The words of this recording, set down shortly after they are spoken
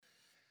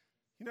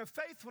You know,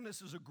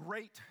 faithfulness is a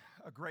great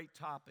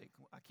topic.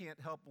 I can't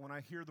help when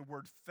I hear the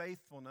word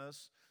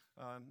faithfulness,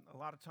 a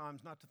lot of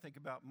times not to think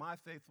about my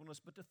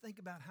faithfulness, but to think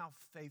about how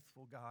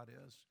faithful God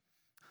is.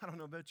 I don't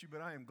know about you,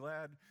 but I am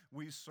glad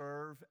we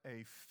serve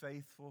a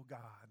faithful God.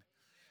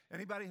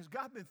 Anybody, has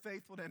God been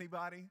faithful to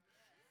anybody?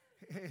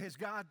 Has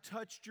God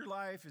touched your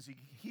life? Has He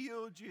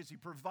healed you? Has He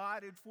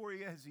provided for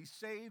you? Has He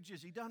saved you?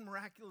 Has He done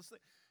miraculous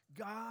things?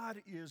 God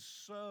is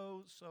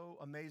so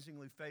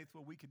amazingly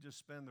faithful. We could just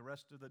spend the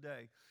rest of the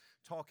day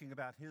talking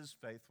about His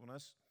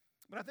faithfulness.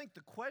 But I think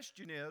the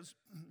question is,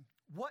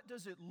 what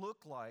does it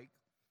look like?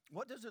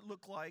 What does it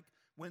look like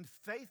when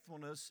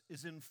faithfulness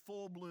is in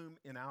full bloom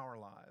in our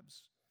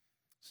lives?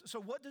 So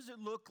what does it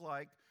look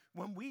like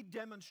when we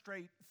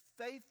demonstrate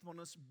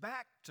faithfulness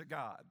back to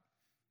God?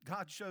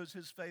 God shows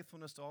His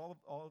faithfulness to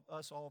all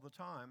us all the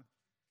time.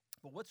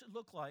 But what's it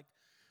look like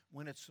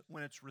when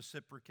it's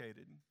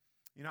reciprocated?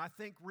 You know, I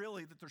think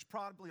really that there's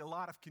probably a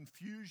lot of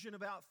confusion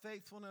about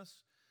faithfulness.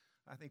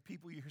 I think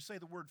you say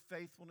the word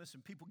faithfulness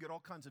and people get all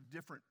kinds of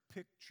different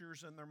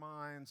pictures in their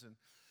minds. And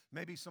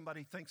maybe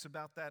somebody thinks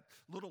about that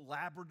little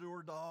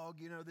Labrador dog,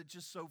 you know, that's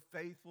just so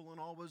faithful and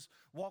always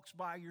walks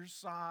by your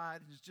side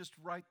and is just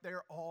right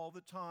there all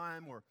the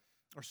time. Or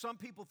some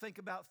people think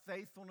about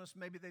faithfulness.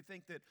 Maybe they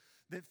think that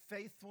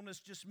faithfulness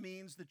just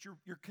means that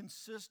you're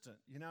consistent.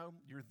 You know,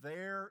 you're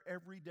there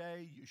every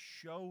day. You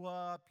show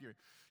up.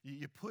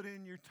 You put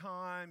in your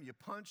time. You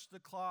punch the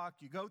clock.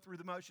 You go through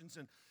the motions,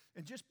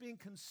 and just being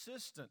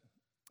consistent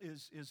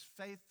is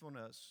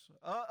faithfulness.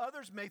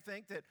 Others may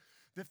think that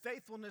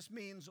faithfulness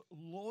means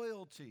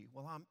loyalty.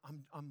 Well,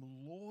 I'm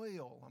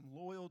loyal. I'm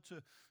loyal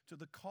to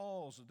the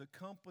cause of the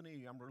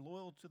company. I'm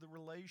loyal to the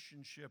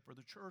relationship or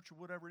the church or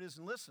whatever it is.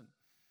 And listen.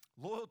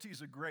 Loyalty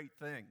is a great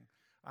thing.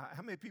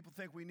 How many people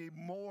think we need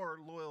more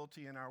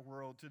loyalty in our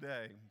world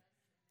today?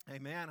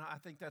 Amen. I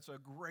think that's a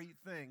great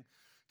thing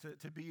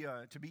to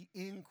be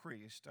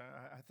increased.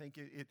 I think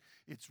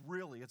it's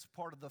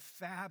part of the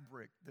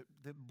fabric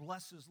that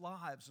blesses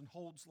lives and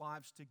holds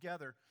lives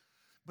together.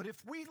 But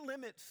if we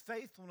limit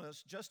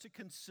faithfulness just to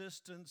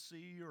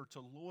consistency or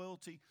to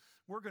loyalty,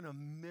 we're going to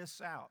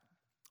miss out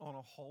on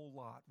a whole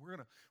lot. We're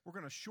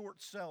going to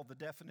short sell the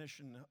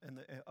definition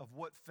of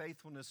what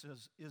faithfulness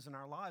is in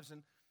our lives,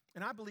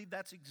 and I believe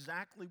that's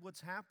exactly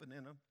what's happened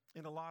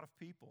in a lot of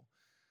people.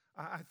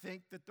 I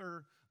think that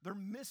they're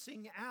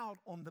missing out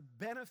on the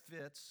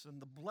benefits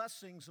and the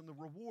blessings and the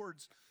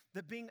rewards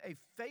that being a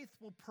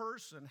faithful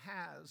person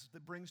has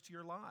that brings to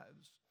your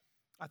lives.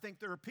 I think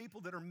there are people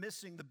that are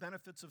missing the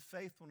benefits of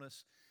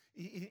faithfulness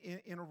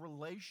in a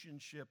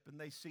relationship, and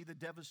they see the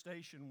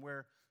devastation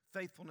where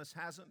faithfulness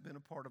hasn't been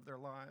a part of their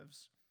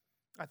lives.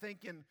 I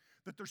think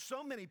that there's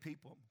so many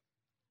people,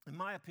 in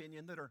my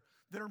opinion, that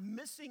are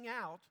missing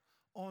out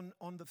on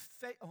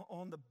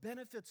the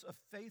benefits of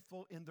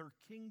faithful in their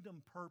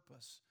kingdom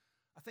purpose.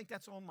 I think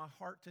that's on my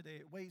heart today.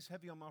 It weighs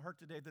heavy on my heart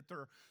today that there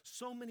are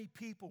so many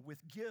people with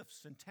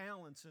gifts and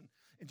talents and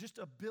just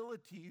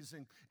abilities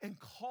and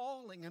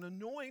calling and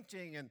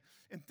anointing and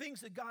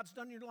things that God's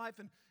done in your life.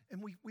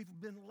 And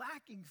we've been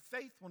lacking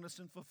faithfulness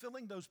in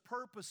fulfilling those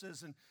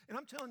purposes. And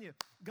I'm telling you,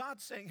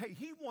 God's saying, hey,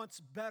 He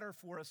wants better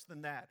for us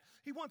than that.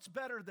 He wants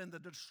better than the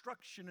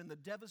destruction and the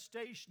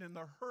devastation and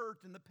the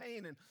hurt and the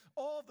pain and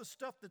all the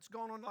stuff that's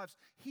gone on in lives.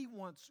 He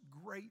wants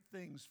great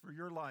things for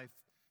your life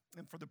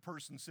and for the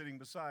person sitting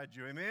beside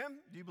you. Amen?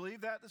 Do you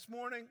believe that this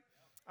morning?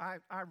 I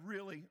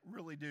really,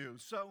 really do.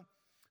 So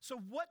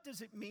what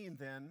does it mean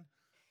then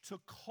to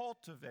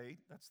cultivate,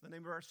 that's the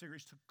name of our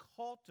series, to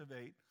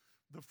cultivate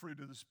the fruit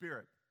of the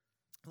Spirit?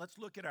 Let's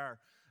look at our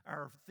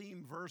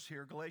theme verse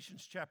here,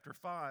 Galatians chapter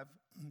 5.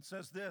 It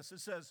says this,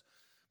 it says,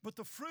 but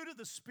the fruit of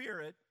the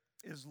Spirit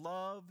is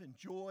love and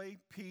joy,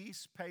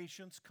 peace,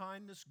 patience,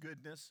 kindness,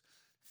 goodness,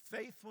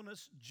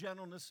 faithfulness,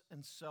 gentleness,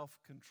 and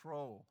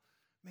self-control.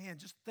 Man,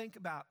 just think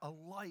about a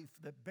life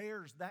that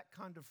bears that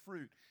kind of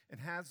fruit and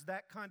has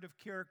that kind of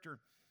character.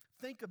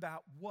 Think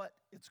about what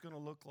it's going to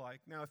look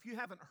like. Now, if you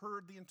haven't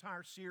heard the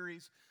entire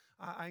series,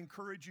 I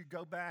encourage you to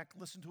go back,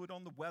 listen to it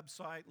on the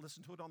website,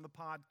 listen to it on the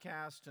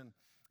podcast,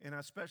 and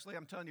especially,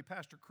 I'm telling you,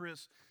 Pastor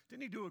Chris,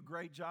 didn't he do a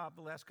great job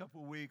the last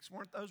couple of weeks?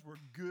 Those were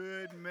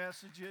good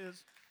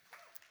messages?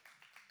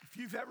 If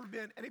you've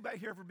anybody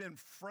here ever been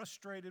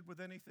frustrated with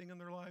anything in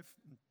their life?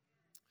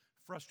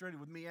 Frustrated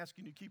with me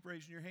asking you to keep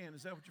raising your hand.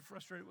 Is that what you're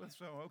frustrated with?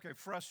 So, okay,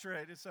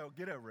 frustrated, so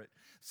get over it.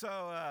 So,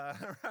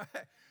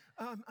 right.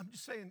 I'm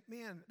just saying,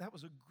 man, that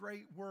was a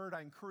great word.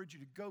 I encourage you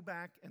to go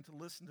back and to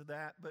listen to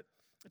that. But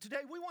today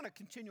we want to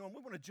continue on.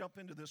 We want to jump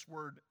into this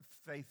word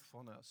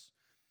faithfulness.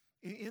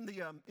 In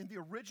the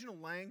original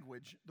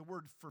language, the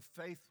word for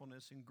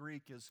faithfulness in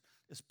Greek is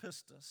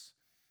pistos.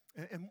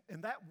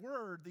 And that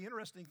word, the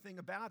interesting thing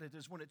about it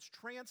is when it's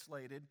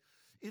translated,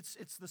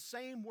 it's the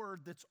same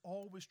word that's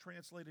always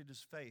translated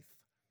as faith,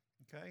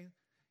 okay?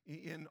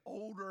 In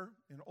older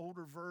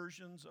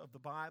versions of the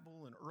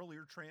Bible and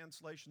earlier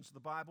translations of the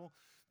Bible,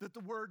 that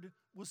the word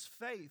was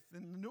faith.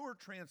 In the newer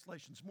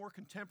translations, more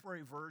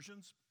contemporary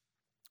versions,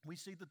 we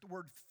see that the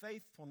word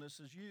faithfulness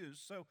is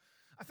used. So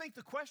I think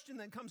the question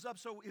then comes up,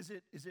 so is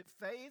it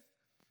faith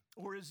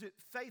or is it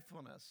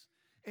faithfulness?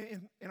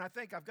 And I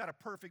think I've got a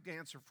perfect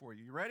answer for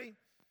you. You ready?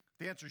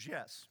 The answer is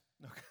yes.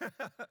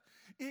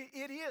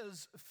 It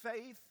is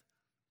faith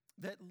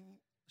that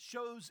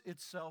shows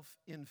itself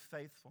in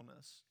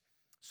faithfulness.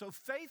 So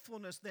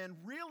faithfulness then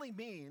really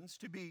means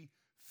to be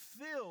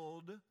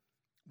filled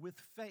with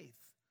faith,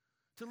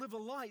 to live a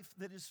life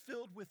that is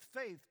filled with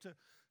faith.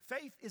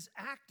 Faith is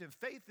active.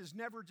 Faith is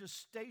never just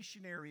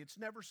stationary. It's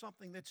never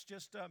something that's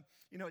just,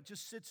 it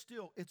just sits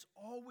still. It's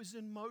always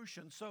in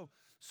motion. So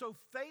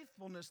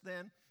faithfulness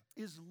then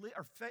is,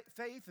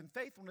 faith and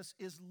faithfulness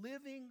is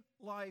living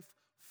life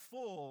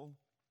full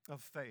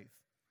of faith.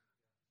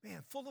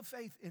 Man, full of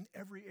faith in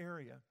every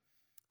area.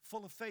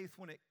 Full of faith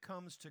when it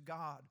comes to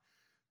God.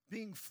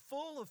 Being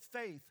full of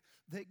faith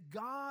that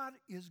God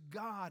is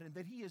God and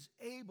that He is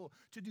able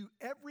to do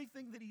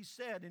everything that He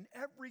said and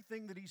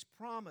everything that He's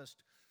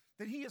promised.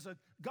 That He is a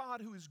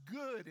God who is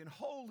good and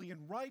holy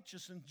and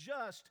righteous and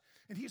just.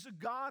 And He's a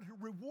God who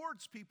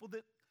rewards people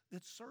that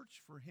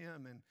search for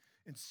Him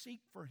and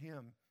seek for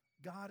Him.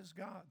 God is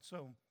God.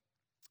 So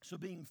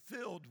being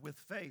filled with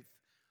faith.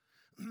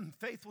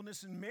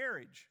 Faithfulness in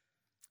marriage.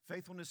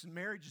 Faithfulness in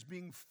marriage is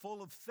being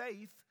full of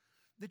faith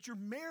that your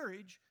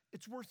marriage,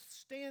 it's worth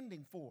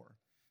standing for,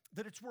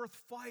 that it's worth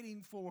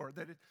fighting for,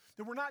 that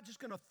we're not just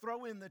going to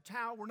throw in the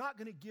towel, we're not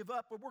going to give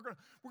up, but we're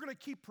going to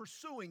keep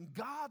pursuing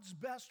God's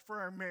best for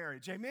our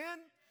marriage. Amen?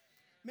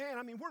 Man,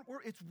 I mean,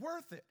 it's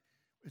worth it.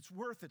 It's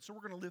worth it. So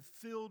we're going to live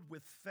filled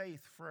with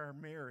faith for our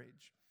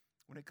marriage.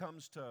 When it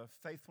comes to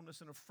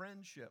faithfulness in a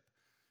friendship,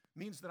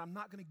 means that I'm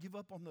not going to give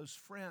up on those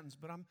friends,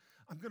 but I'm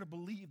going to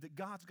believe that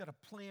God's got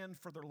a plan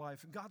for their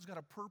life and God's got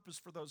a purpose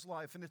for those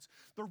life, and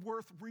they're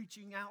worth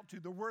reaching out to,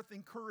 they're worth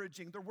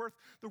encouraging,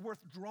 they're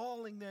worth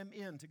drawing them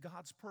into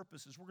God's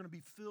purposes. We're going to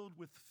be filled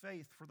with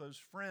faith for those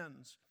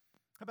friends.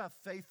 How about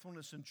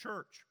faithfulness in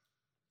church?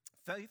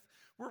 Faith,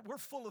 we're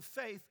full of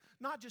faith,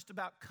 not just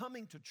about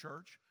coming to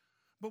church,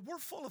 but we're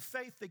full of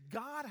faith that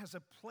God has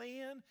a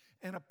plan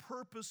and a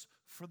purpose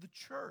for the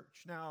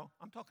church. Now,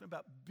 I'm talking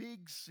about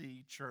Big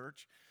C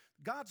church.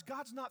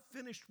 God's not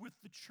finished with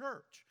the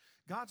church.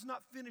 God's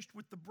not finished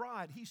with the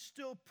bride. He's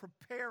still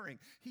preparing.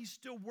 He's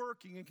still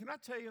working. And can I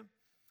tell you,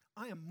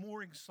 I am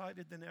more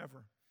excited than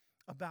ever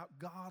about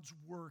God's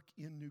work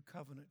in New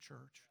Covenant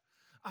Church.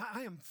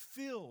 I am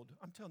filled,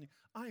 I'm telling you,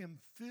 I am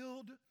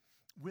filled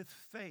with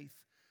faith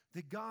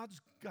that God's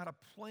got a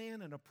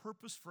plan and a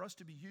purpose for us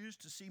to be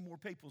used to see more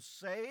people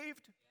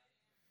saved.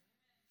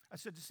 I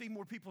said to see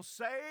more people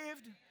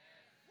saved,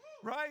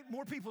 right?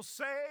 More people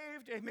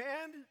saved,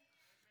 amen?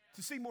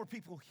 To see more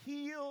people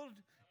healed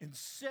and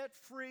set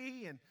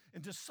free and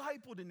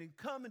discipled and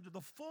come into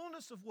the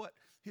fullness of what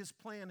His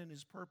plan and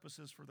His purpose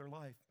is for their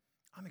life.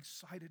 I'm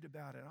excited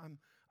about it.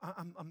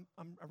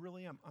 I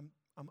really am.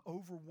 I'm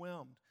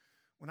overwhelmed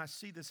when I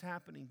see this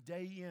happening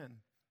day in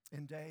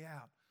and day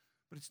out.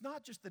 But it's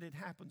not just that it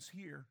happens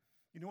here.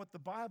 You know what? The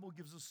Bible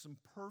gives us some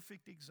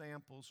perfect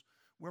examples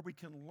where we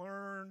can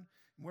learn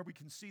and where we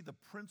can see the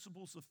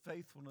principles of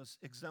faithfulness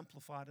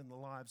exemplified in the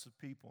lives of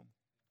people.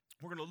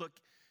 We're going to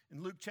look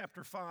in Luke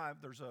chapter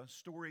 5. There's a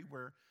story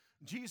where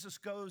Jesus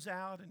goes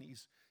out and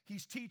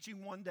he's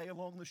teaching one day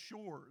along the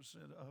shores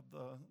of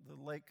the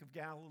Lake of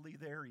Galilee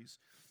there.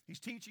 He's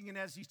teaching, and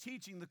as he's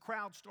teaching, the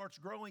crowd starts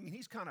growing, and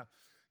he's kind of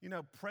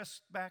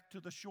pressed back to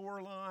the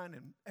shoreline,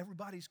 and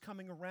everybody's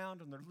coming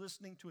around, and they're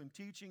listening to him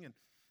teaching.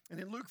 And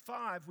in Luke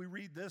 5, we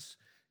read this.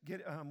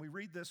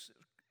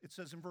 It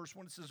says in verse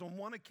 1, it says, "On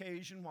one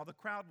occasion, while the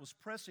crowd was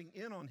pressing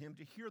in on him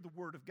to hear the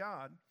word of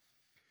God,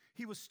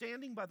 he was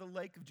standing by the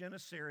lake of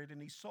Gennesaret,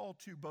 and he saw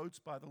two boats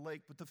by the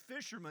lake, but the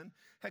fishermen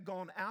had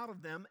gone out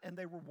of them, and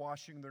they were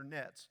washing their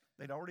nets."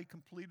 They'd already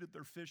completed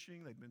their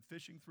fishing. They'd been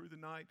fishing through the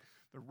night.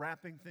 They're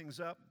wrapping things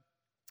up.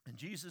 And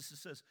Jesus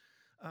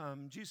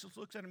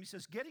looks at him, he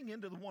says, getting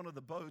into one of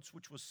the boats,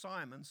 which was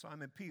Simon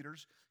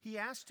Peter's, he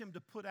asked him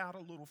to put out a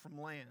little from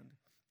land.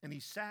 And he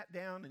sat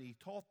down and he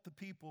taught the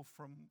people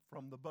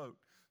from the boat.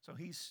 So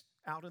he's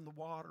out in the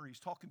water, he's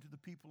talking to the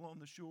people on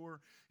the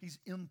shore, he's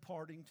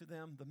imparting to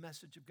them the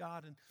message of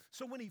God. And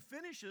so when he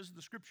finishes,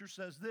 the scripture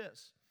says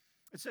this.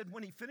 It said,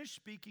 when he finished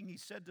speaking, he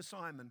said to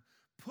Simon,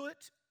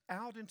 "Put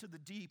out into the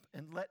deep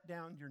and let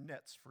down your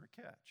nets for a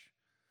catch."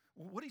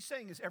 Well, what he's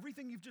saying is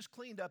everything you've just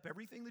cleaned up,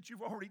 everything that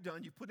you've already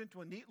done, you put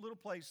into a neat little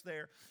place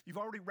there, you've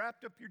already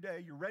wrapped up your day,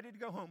 you're ready to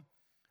go home.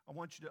 I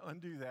want you to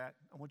undo that.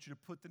 I want you to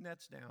put the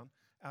nets down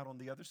out on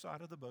the other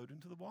side of the boat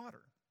into the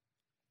water.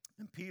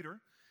 And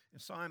Peter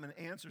and Simon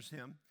answers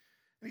him,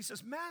 and he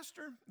says,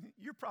 "Master,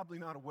 you're probably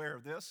not aware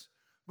of this,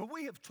 but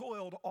we have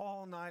toiled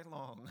all night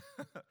long.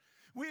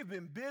 We have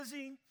been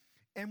busy,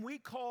 and we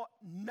caught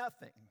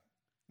nothing."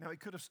 Now, he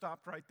could have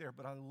stopped right there,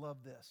 but I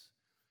love this.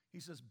 He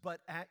says,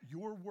 "But at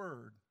your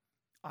word,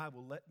 I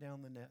will let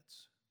down the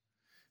nets.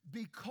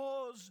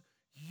 Because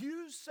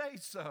you say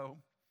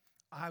so,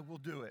 I will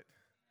do it."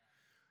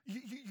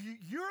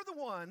 You're the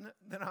one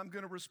that I'm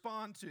going to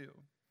respond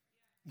to.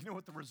 You know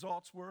what the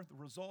results were? The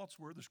results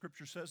were, the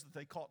scripture says that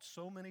they caught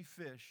so many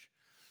fish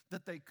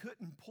that they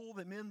couldn't pull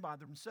them in by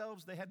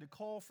themselves. They had to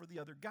call for the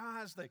other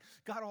guys. They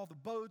got all the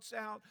boats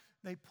out.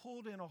 They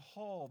pulled in a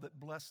haul that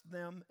blessed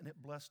them and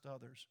it blessed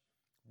others.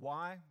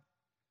 Why?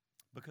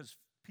 Because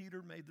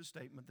Peter made the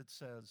statement that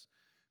says,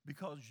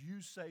 because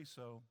you say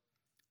so,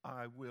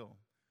 I will.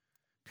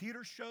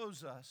 Peter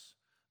shows us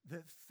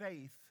that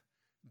faith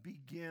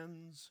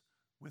begins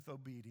with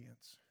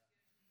obedience.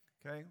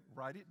 Okay,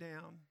 write it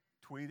down,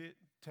 tweet it,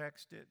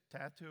 text it,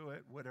 tattoo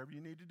it, whatever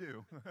you need to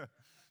do,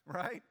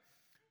 right?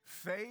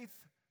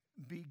 Faith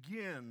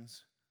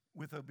begins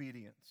with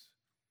obedience.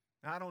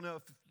 Now, I don't know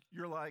if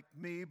you're like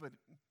me, but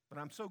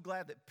I'm so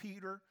glad that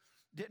Peter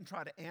didn't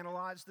try to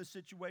analyze the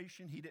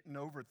situation. He didn't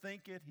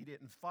overthink it. He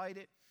didn't fight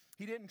it.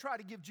 He didn't try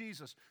to give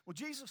Jesus, well,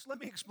 Jesus, let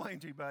me explain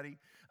to you, buddy.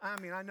 I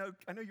mean, I know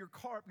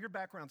your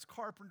background's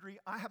carpentry.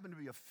 I happen to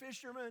be a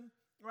fisherman,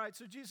 right?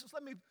 So, Jesus,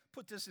 let me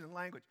put this in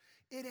language.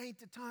 It ain't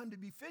the time to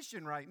be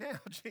fishing right now,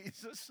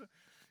 Jesus.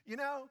 You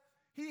know,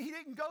 he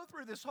didn't go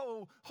through this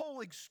whole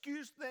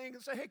excuse thing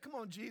and say, hey, come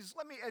on, Jesus,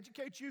 let me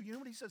educate you. You know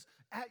what he says?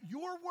 At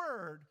your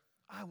word,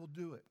 I will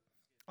do it.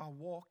 I'll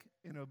walk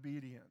in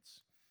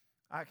obedience.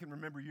 I can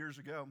remember years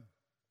ago,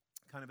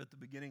 kind of at the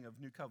beginning of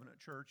New Covenant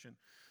Church, and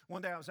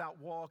one day I was out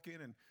walking,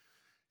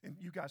 and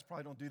you guys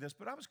probably don't do this,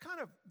 but I was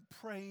kind of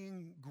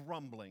praying,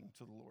 grumbling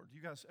to the Lord.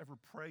 You guys ever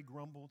pray,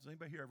 grumble? Does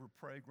anybody here ever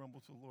pray, grumble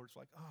to the Lord? It's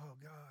like, oh,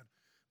 God,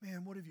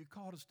 man, what have you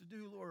called us to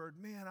do, Lord?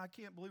 Man, I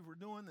can't believe we're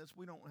doing this.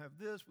 We don't have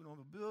this. We don't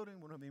have a building.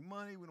 We don't have any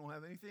money. We don't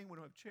have anything. We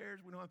don't have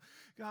chairs. We don't have,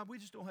 God, we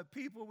just don't have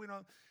people. We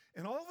don't.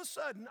 And all of a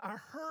sudden, I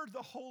heard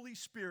the Holy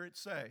Spirit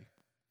say,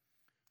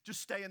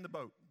 just stay in the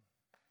boat.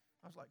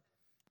 I was like,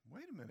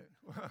 wait a minute.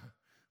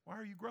 Why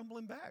are you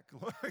grumbling back?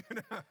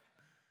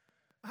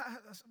 I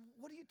said,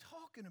 what are you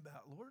talking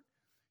about, Lord?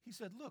 He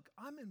said, look,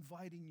 I'm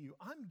inviting you.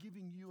 I'm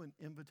giving you an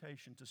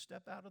invitation to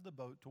step out of the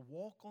boat, to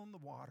walk on the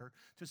water,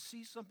 to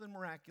see something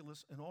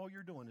miraculous, and all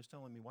you're doing is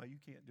telling me why you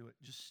can't do it.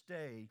 Just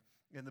stay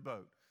in the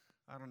boat.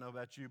 I don't know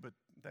about you, but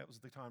that was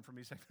the time for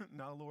me saying,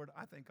 no, Lord,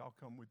 I think I'll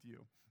come with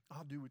you.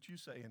 I'll do what you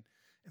say.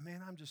 And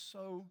man, I'm just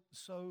so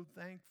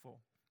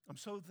thankful. I'm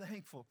so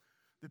thankful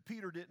that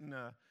Peter didn't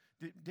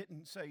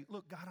say,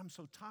 look, God, I'm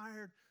so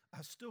tired.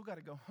 I still got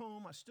to go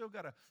home. I still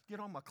got to get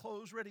all my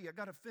clothes ready. I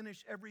got to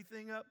finish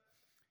everything up.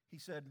 He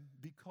said,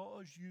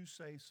 because you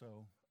say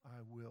so, I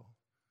will.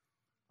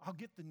 I'll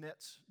get the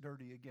nets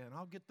dirty again.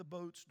 I'll get the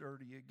boats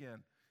dirty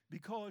again.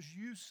 Because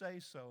you say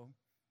so,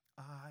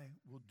 I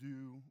will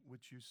do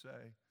what you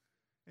say.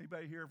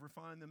 Anybody here ever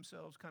find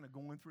themselves kind of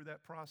going through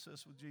that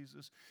process with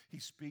Jesus? He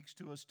speaks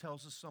to us,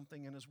 tells us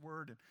something in his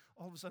word, and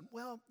all of a sudden,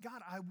 well,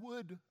 God, I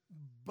would,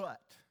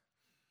 but.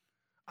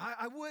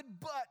 I would,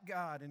 but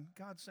God. And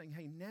God's saying,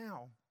 hey,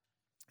 now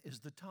is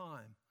the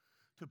time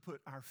to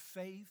put our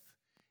faith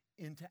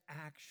into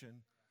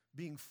action,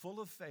 being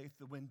full of faith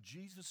that when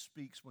Jesus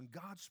speaks, when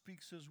God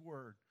speaks his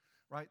word,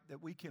 right,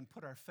 that we can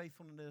put our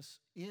faithfulness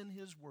in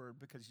his word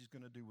because he's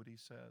going to do what he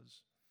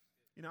says.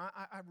 You know,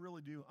 I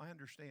really do. I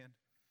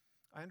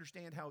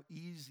understand how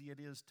easy it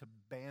is to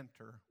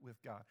banter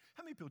with God.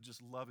 How many people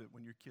just love it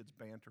when your kids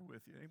banter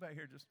with you? Anybody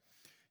here just,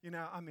 you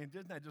know, I mean,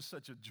 isn't that just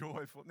such a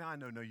joyful, now I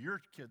know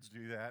your kids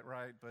do that,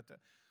 right? But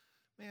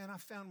man, I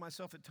found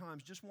myself at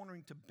times just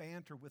wanting to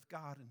banter with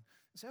God and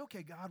say,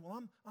 okay, God,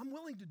 well, I'm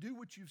willing to do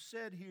what you've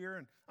said here,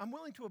 and I'm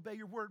willing to obey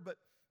your word, but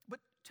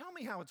tell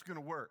me how it's going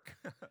to work.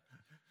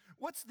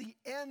 What's the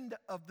end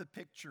of the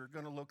picture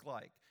going to look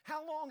like?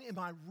 How long am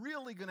I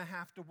really going to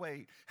have to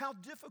wait? How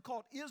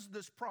difficult is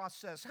this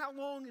process? How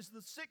long is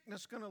the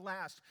sickness going to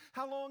last?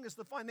 How long is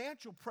the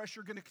financial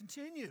pressure going to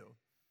continue?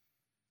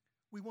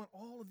 We want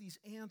all of these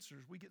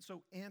answers. We get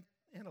so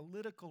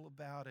analytical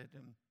about it.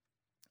 And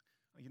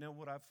you know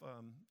what I've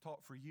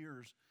taught for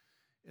years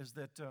is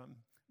that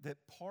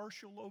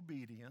partial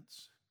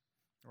obedience,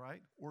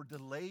 right, or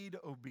delayed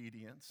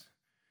obedience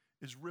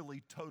is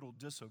really total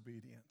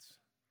disobedience.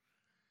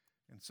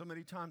 And so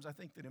many times I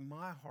think that in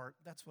my heart,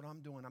 that's what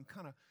I'm doing. I'm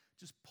kind of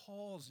just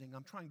pausing.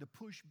 I'm trying to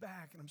push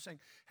back, and I'm saying,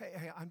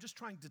 hey, I'm just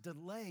trying to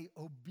delay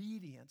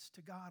obedience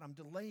to God. I'm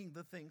delaying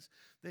the things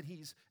that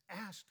he's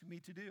asked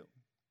me to do.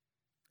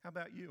 How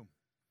about you?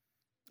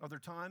 Are there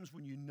times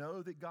when you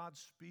know that God's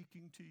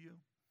speaking to you?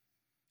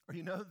 Or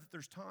you know that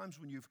there's times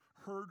when you've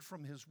heard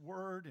from his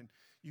word and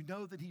you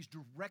know that he's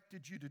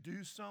directed you to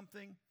do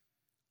something?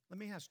 Let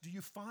me ask, do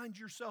you find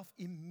yourself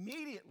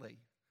immediately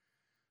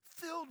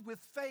filled with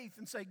faith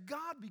and say,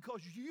 God,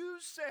 because you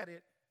said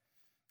it,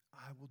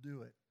 I will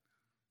do it?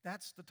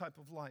 That's the type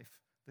of life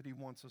that he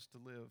wants us to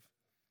live.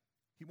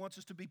 He wants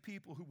us to be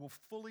people who will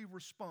fully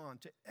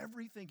respond to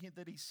everything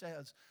that he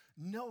says,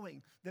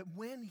 knowing that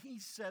when he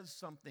says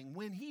something,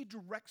 when he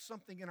directs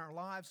something in our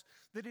lives,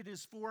 that it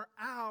is for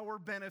our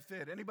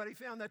benefit. Anybody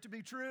found that to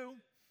be true?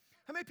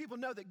 How many people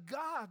know that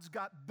God's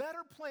got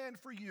better planned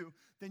for you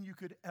than you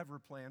could ever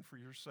plan for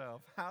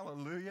yourself?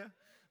 Hallelujah.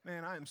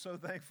 Man, I am so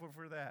thankful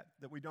for that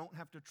we don't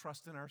have to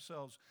trust in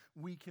ourselves.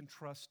 We can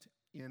trust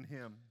in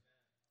him.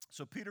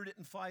 So Peter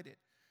didn't fight it.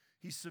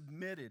 He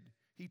submitted.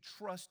 He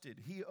trusted.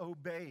 He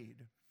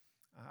obeyed.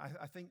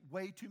 I think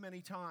way too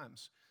many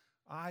times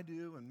I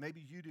do, and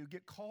maybe you do,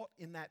 get caught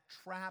in that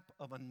trap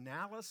of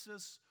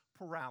analysis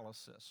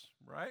paralysis,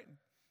 right?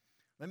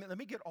 Let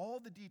me get all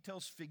the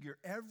details, figure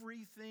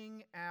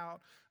everything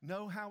out,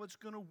 know how it's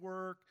going to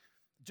work.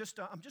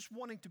 I'm just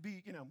wanting to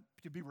be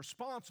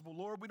responsible,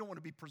 Lord. We don't want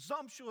to be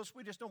presumptuous.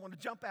 We just don't want to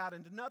jump out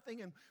into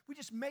nothing. And we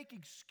just make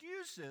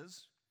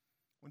excuses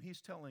when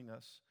he's telling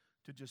us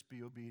to just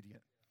be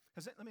obedient.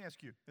 Let me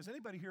ask you, has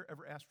anybody here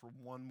ever asked for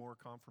one more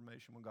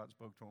confirmation when God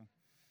spoke to him?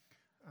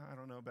 I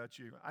don't know about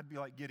you. I'd be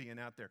like Gideon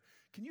out there.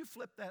 Can you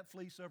flip that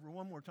fleece over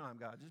one more time,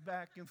 God? Just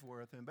back and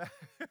forth and back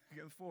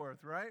and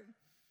forth, right?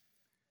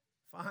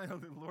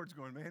 Finally, the Lord's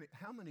going, man,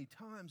 how many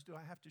times do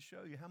I have to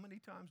show you? How many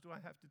times do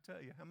I have to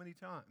tell you? How many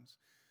times,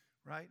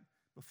 right?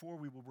 Before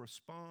we will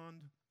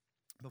respond,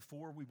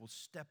 before we will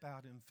step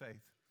out in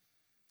faith.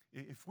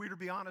 If we're to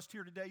be honest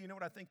here today, you know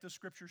what I think this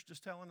scripture's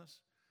just telling us?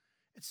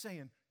 It's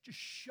saying, just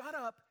shut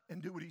up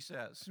and do what he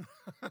says,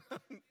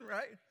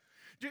 right?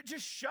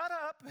 Just shut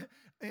up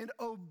and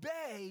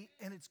obey,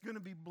 and it's going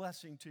to be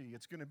blessing to you.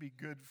 It's going to be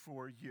good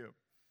for you.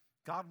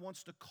 God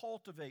wants to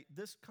cultivate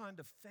this kind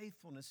of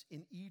faithfulness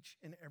in each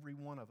and every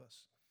one of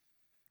us.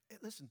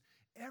 Listen,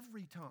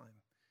 every time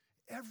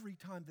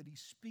that he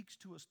speaks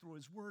to us through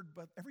his word,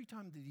 but every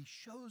time that he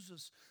shows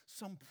us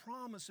some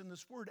promise in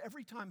this word,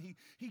 every time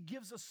he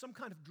gives us some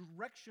kind of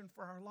direction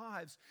for our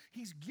lives,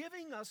 he's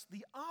giving us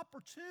the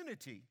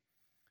opportunity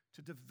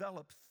to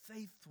develop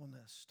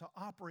faithfulness, to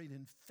operate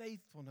in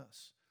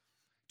faithfulness,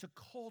 to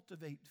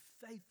cultivate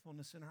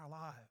faithfulness in our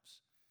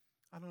lives.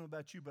 I don't know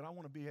about you, but I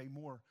want to be a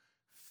more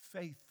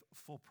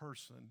faithful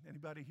person.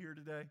 Anybody here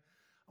today?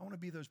 I want to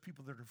be those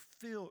people that are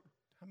filled.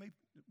 How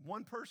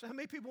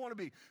many people want to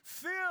be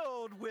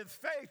filled with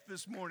faith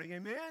this morning?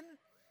 Amen?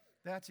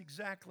 That's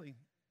exactly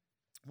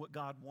what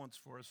God wants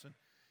for us.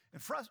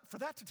 And for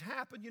that to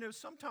happen,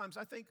 sometimes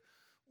I think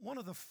one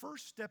of the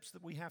first steps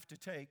that we have to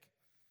take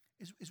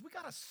is we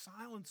got to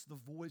silence the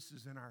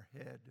voices in our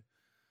head.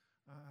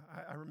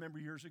 I remember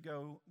years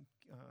ago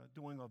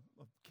doing a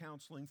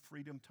counseling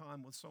freedom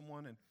time with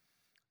someone,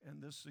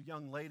 and this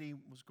young lady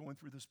was going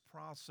through this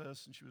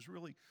process, and she was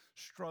really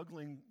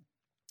struggling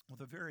with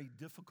a very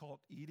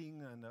difficult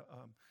eating and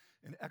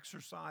an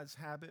exercise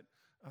habit.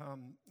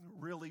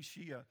 Really,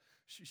 she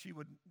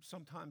would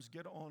sometimes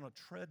get on a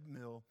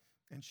treadmill,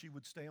 and she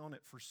would stay on it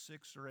for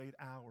 6 or 8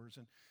 hours.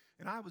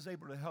 And I was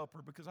able to help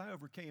her because I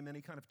overcame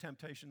any kind of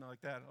temptation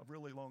like that a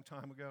really long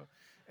time ago.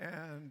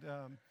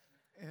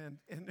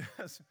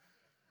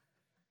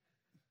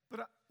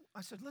 But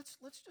I said, let's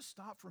just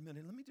stop for a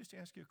minute. Let me just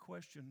ask you a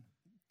question.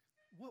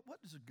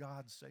 What does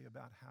God say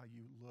about how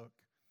you look?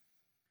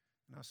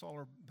 And I saw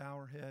her bow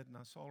her head, and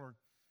I saw her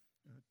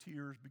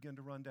tears begin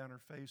to run down her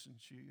face, and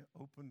she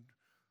opened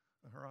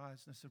her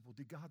eyes, and I said, well,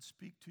 did God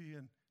speak to you?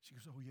 And she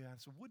goes, oh, yeah. I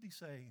said, what did he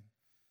say?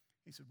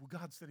 He said, well,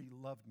 God said he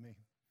loved me.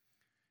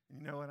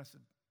 And I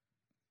said,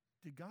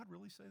 did God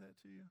really say that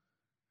to you?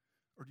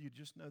 Or do you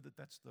just know that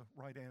that's the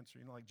right answer?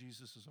 Like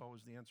Jesus is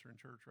always the answer in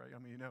church, right?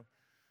 And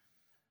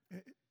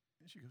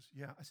she goes,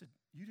 yeah. I said,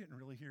 you didn't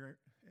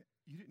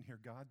hear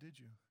God, did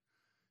you?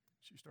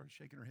 She started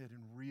shaking her head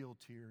in real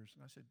tears.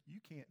 And I said, you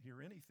can't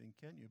hear anything,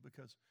 can you?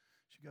 Because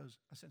she goes,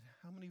 I said,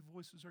 how many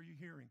voices are you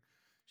hearing?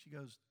 She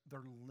goes,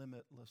 they're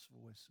limitless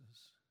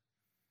voices.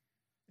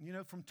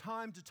 And from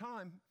time to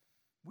time,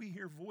 we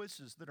hear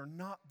voices that are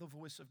not the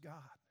voice of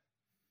God.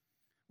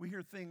 We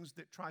hear things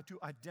that try to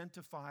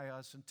identify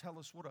us and tell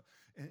us what a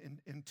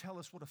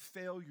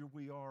failure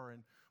we are,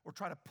 or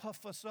try to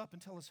puff us up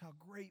and tell us how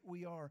great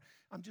we are.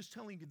 I'm just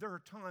telling you, there are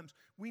times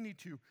we need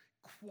to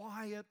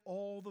quiet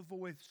all the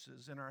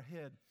voices in our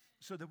head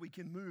so that we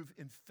can move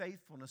in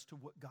faithfulness to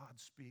what God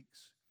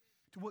speaks,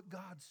 to what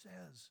God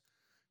says.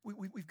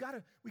 We've got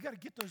to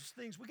get those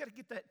things. We've got to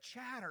get that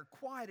chatter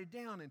quieted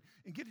down and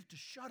get it to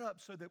shut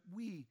up so that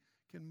we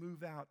can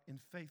move out in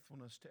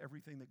faithfulness to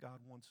everything that God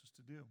wants us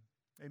to do.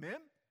 Amen?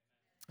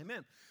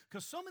 Amen.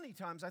 Because so many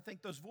times I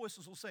think those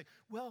voices will say,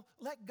 well,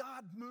 let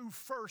God move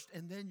first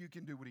and then you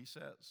can do what he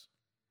says.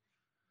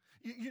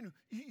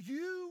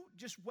 You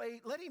just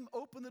wait, let him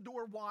open the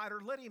door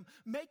wider, let him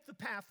make the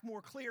path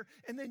more clear,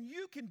 and then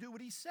you can do what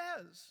he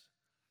says.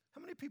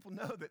 How many people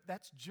know that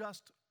that's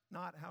just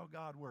not how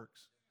God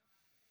works?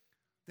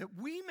 That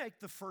we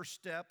make the first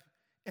step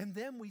and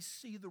then we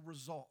see the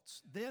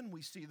results, then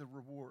we see the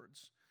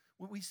rewards.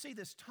 We see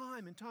this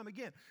time and time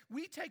again.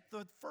 We take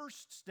the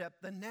first step,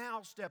 the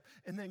now step,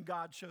 and then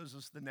God shows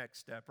us the next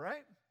step,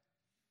 right?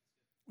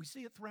 We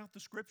see it throughout the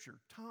scripture,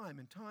 time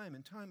and time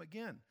and time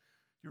again.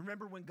 You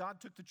remember when God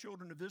took the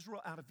children of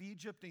Israel out of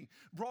Egypt, and he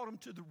brought them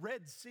to the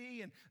Red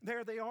Sea, and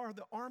there they are,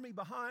 the army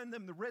behind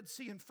them, the Red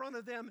Sea in front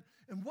of them.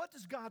 And what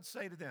does God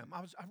say to them?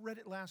 I read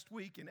it last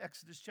week in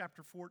Exodus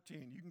chapter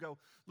 14. You can go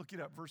look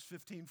it up, verse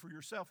 15 for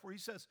yourself, where he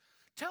says,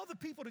 tell the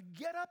people to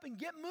get up and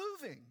get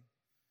moving.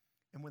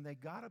 And when they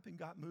got up and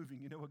got moving,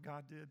 you know what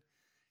God did?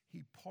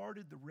 He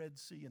parted the Red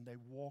Sea and they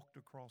walked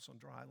across on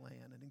dry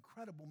land. An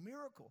incredible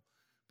miracle,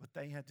 but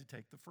they had to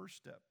take the first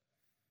step.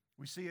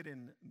 We see it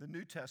in the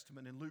New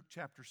Testament in Luke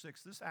chapter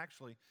 6. This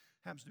actually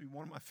happens to be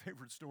one of my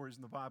favorite stories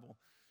in the Bible.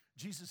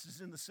 Jesus is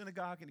in the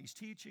synagogue and he's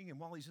teaching, and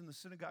while he's in the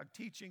synagogue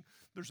teaching,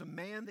 there's a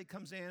man that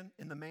comes in,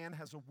 and the man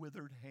has a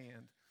withered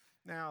hand.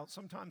 Now,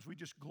 sometimes we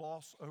just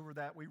gloss over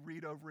that. We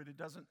read over it. It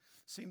doesn't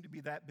seem to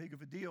be that big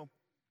of a deal.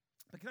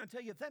 But can I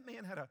tell you, if that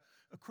man had a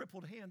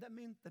crippled hand, that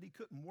meant that he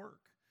couldn't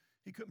work.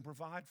 He couldn't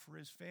provide for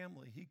his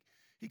family.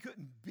 He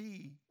couldn't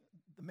be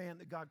the man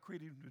that God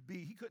created him to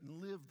be. He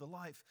couldn't live the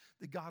life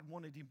that God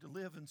wanted him to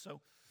live. And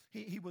so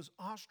he was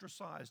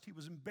ostracized. He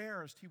was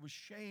embarrassed. He was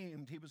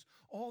shamed.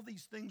 All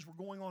these things were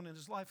going on in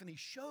his life. And he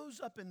shows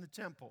up in the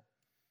temple.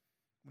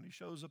 When he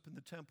shows up in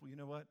the temple, you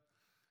know what?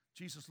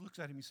 Jesus looks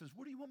at him. He says,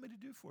 "What do you want me to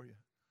do for you?"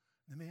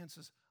 And the man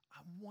says,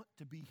 "I want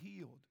to be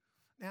healed."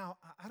 Now,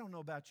 I don't know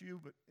about you,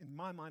 but in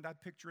my mind, I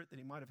picture it that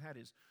he might have had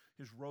his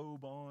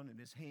robe on and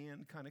his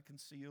hand kind of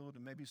concealed,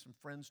 and maybe some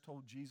friends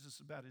told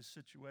Jesus about his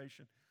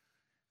situation.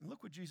 And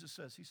look what Jesus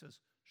says. He says,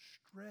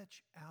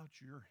 "Stretch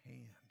out your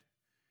hand."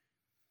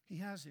 He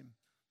has him,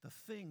 the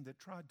thing that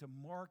tried to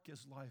mark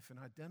his life and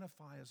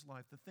identify his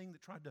life, the thing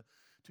that tried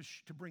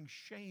to bring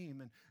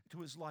shame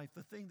to his life,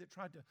 the thing that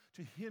tried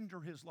to hinder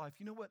his life.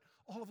 You know what?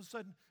 All of a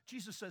sudden,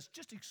 Jesus says,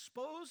 just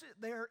expose it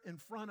there in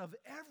front of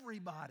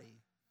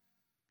everybody.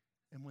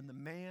 And when the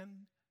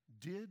man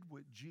did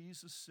what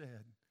Jesus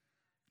said,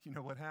 you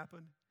know what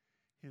happened?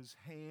 His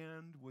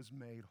hand was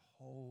made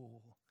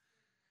whole.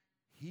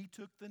 He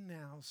took the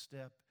now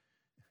step,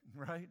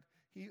 right?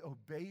 He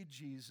obeyed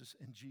Jesus,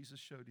 and Jesus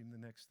showed him the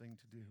next thing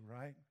to do,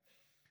 right?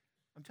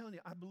 I'm telling you,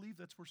 I believe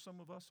that's where some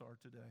of us are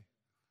today.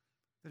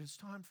 That it's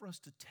time for us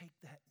to take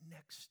that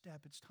next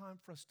step. It's time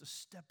for us to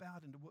step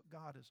out into what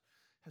God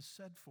has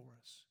said for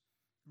us.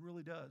 It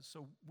really does.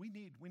 So we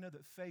know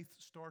that faith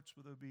starts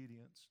with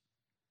obedience.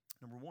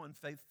 Number one,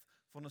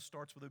 faithfulness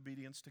starts with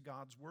obedience to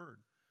God's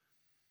word.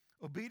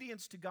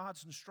 Obedience to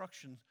God's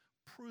instructions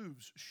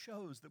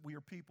shows that we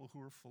are people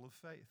who are full of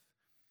faith.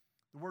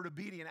 The word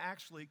obedient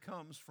actually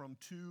comes from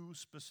two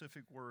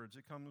specific words.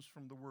 It comes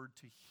from the word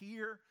to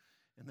hear,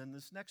 and then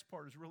this next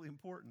part is really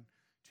important,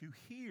 to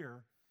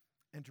hear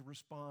and to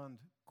respond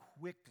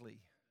quickly.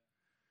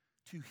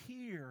 To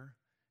hear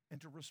and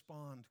to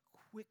respond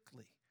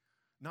quickly.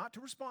 Not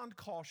to respond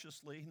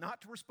cautiously,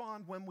 not to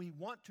respond when we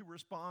want to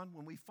respond,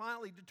 when we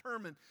finally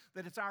determine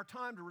that it's our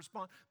time to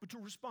respond, but to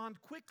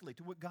respond quickly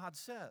to what God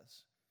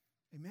says.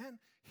 Amen?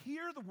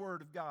 Hear the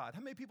word of God.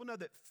 How many people know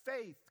that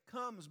faith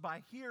comes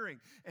by hearing,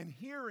 and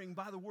hearing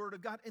by the word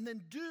of God, and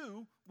then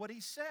do what he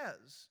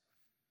says?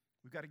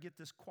 We've got to get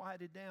this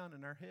quieted down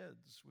in our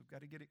heads. We've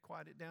got to get it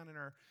quieted down in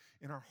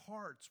our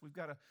hearts. We've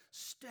got to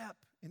step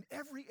in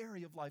every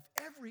area of life,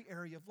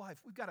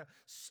 We've got to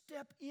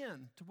step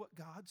in to what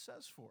God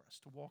says for us,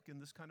 to walk in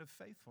this kind of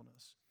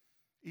faithfulness,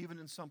 even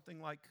in something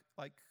like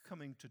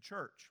coming to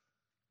church.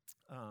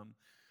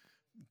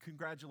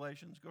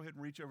 Congratulations. Go ahead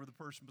and reach over the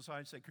person beside you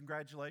and say,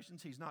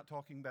 "Congratulations." He's not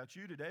talking about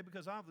you today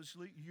because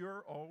obviously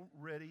you're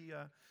already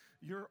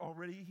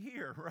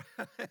here,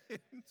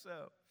 right?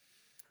 So,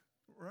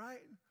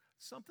 right?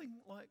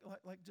 Something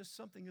like just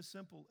something as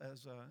simple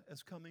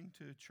as coming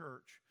to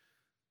church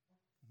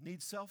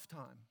needs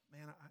self-time.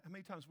 Man, how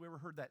many times have we ever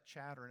heard that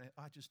chatter and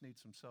I just need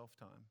some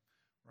self-time,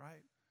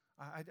 right?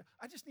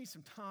 I just need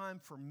some time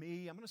for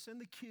me. I'm going to send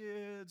the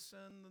kids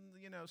and,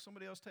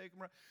 somebody else take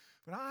them.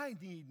 But I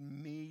need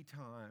me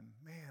time.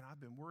 Man, I've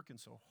been working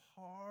so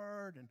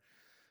hard, and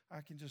I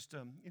can just,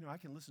 I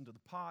can listen to the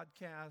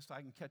podcast.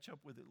 I can catch up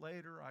with it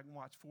later. I can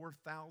watch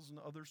 4,000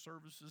 other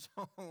services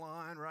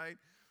online, right?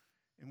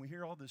 And we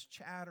hear all this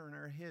chatter in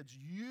our heads.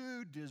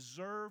 You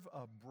deserve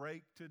a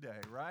break today,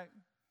 right?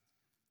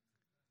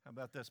 How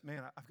about this?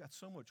 Man, I've got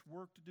so much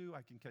work to do.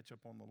 I can catch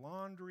up on the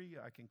laundry.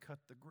 I can cut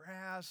the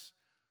grass.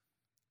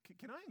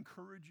 Can I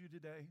encourage you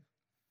today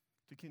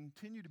to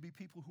continue to be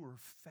people who are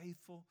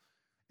faithful?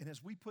 And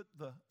as we put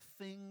the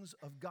things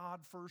of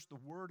God first, the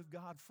Word of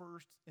God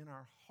first in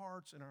our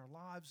hearts, in our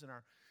lives, in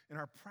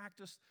our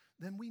practice,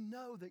 then we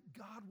know that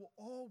God will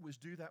always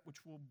do that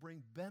which will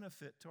bring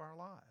benefit to our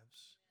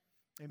lives.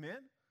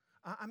 Amen?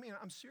 I mean,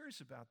 I'm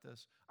serious about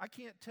this. I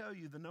can't tell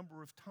you the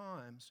number of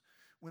times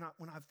when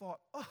I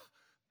thought,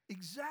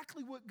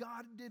 exactly what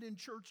God did in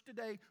church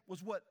today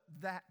was what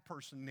that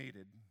person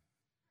needed.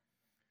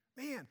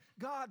 Man,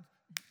 God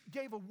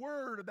gave a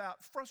word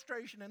about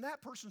frustration, and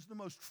that person's the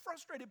most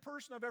frustrated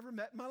person I've ever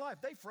met in my life.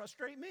 They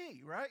frustrate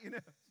me, right?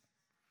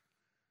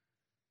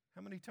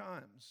 How many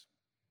times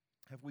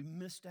have we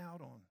missed out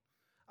on?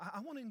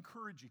 I want to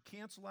encourage you,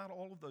 cancel out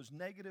all of those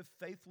negative,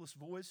 faithless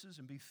voices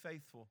and be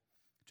faithful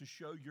to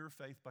show your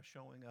faith by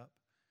showing up.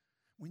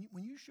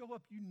 When you show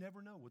up, you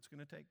never know what's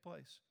going to take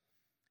place.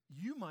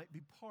 You might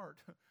be part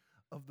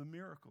of the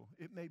miracle.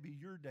 It may be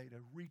your day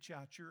to reach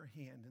out your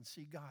hand and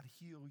see God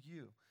heal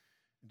you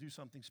and do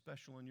something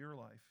special in your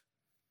life.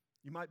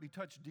 You might be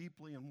touched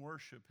deeply in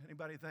worship.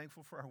 Anybody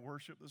thankful for our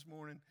worship this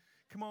morning?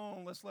 Come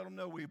on, let's let them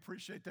know we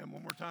appreciate them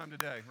one more time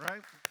today,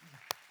 right?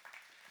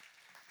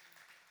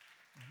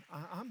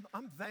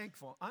 I'm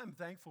thankful. I'm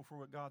thankful for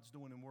what God's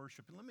doing in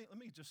worship. And let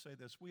me just say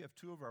this. We have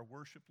two of our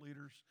worship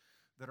leaders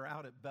that are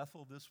out at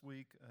Bethel this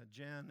week,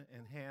 Jen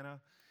and Hannah.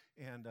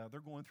 And they're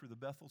going through the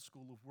Bethel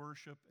School of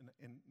Worship.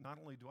 And not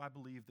only do I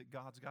believe that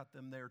God's got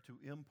them there to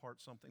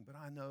impart something, but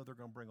I know they're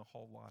going to bring a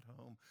whole lot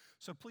home.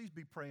 So please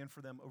be praying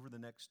for them over the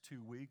next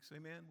 2 weeks.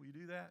 Amen? Will you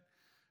do that?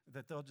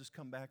 That they'll just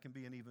come back and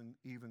be an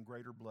even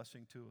greater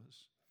blessing to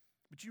us.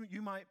 But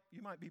you might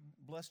be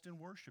blessed in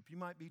worship. You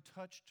might be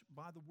touched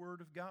by the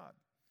Word of God.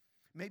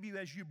 Maybe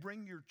as you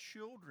bring your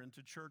children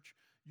to church,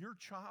 your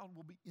child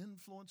will be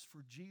influenced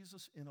for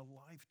Jesus in a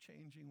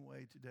life-changing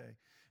way today.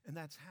 And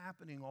that's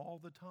happening all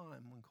the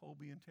time when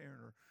Colby and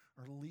Taryn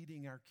are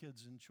leading our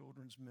kids in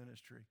children's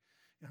ministry.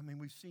 I mean,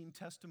 we've seen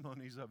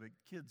testimonies of it,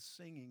 kids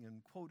singing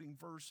and quoting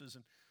verses,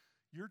 and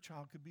your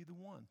child could be the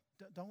one.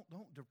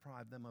 Don't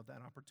deprive them of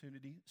that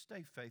opportunity.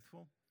 Stay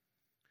faithful.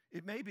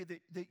 It may be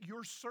that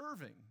you're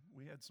serving.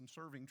 We had some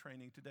serving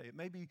training today. It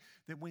may be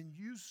that when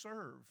you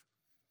serve,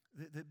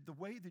 the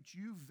way that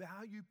you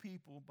value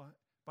people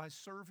by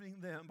serving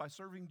them, by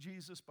serving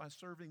Jesus, by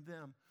serving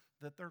them,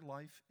 that their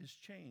life is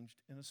changed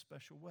in a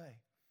special way.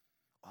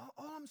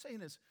 All I'm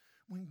saying is,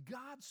 when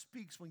God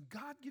speaks, when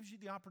God gives you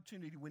the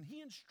opportunity, when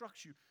He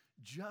instructs you,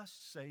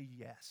 just say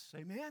yes.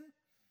 Amen?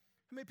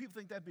 How many people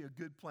think that'd be a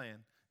good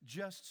plan?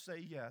 Just say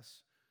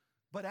yes.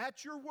 But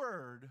at your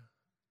word,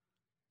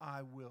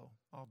 I will.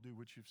 I'll do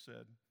what you've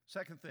said.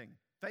 Second thing,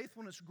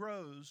 faithfulness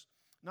grows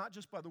not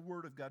just by the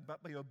word of God,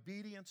 but by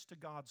obedience to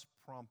God's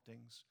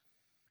promptings.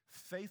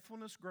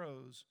 Faithfulness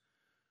grows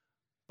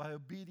by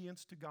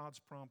obedience to God's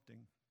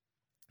prompting.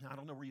 Now, I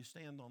don't know where you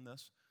stand on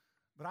this,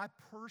 but I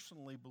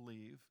personally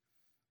believe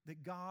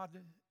that God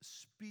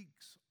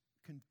speaks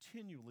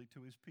continually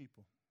to His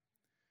people.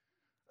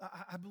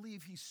 I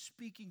believe He's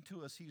speaking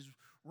to us. He's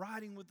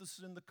riding with us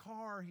in the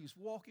car. He's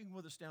walking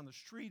with us down the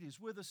street. He's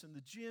with us in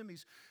the gym.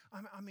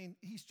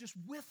 He's just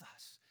with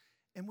us.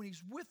 And when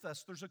He's with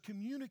us, there's a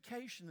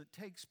communication that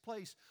takes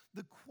place.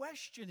 The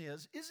question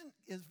is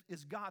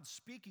God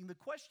speaking? The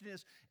question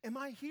is, am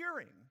I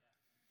hearing?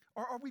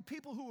 Or are we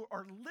people who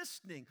are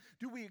listening?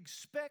 Do we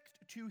expect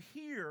to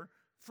hear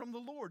from the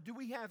Lord? Do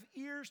we have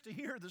ears to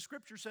hear? The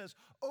Scripture says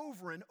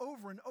over and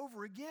over and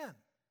over again.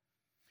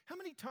 How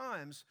many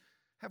times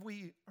have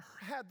we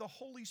had the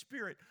Holy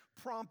Spirit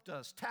prompt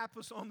us, tap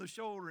us on the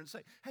shoulder and say,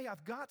 hey,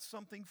 I've got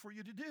something for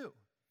you to do?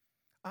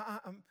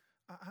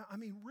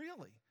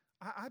 Really.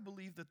 I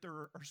believe that there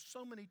are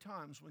so many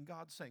times when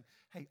God's saying,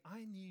 hey,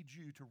 I need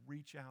you to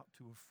reach out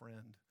to a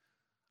friend.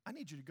 I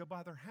need you to go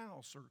by their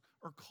house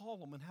or call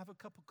them and have a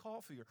cup of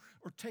coffee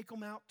or take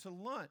them out to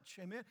lunch.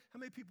 Amen? How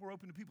many people are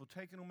open to people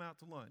taking them out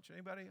to lunch?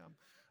 Anybody? I'm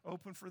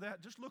open for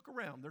that. Just look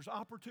around. There's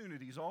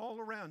opportunities all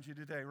around you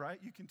today, right?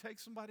 You can take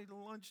somebody to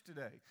lunch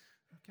today.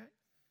 Okay?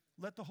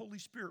 Let the Holy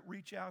Spirit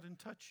reach out and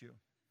touch you.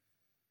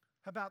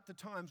 How about the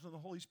times when the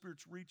Holy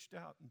Spirit's reached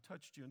out and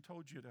touched you and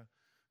told you to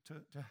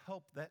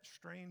help that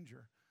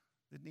stranger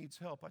that needs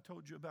help? I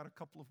told you about a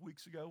couple of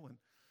weeks ago when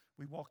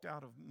we walked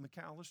out of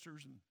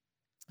McAllister's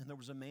and there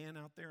was a man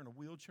out there in a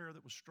wheelchair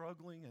that was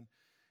struggling,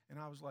 and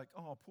I was like,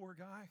 oh, poor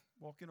guy,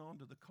 walking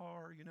onto the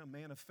car,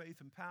 man of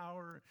faith and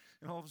power.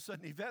 And all of a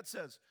sudden Yvette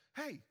says,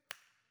 hey,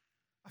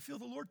 I feel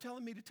the Lord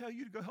telling me to tell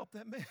you to go help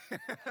that man.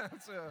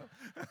 so,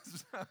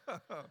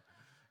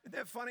 isn't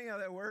that funny how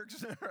that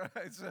works?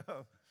 Right? So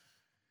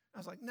I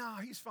was like, no,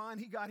 he's fine.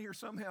 He got here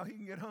somehow. He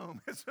can get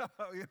home.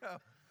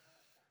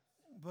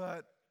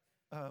 But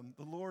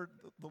the Lord,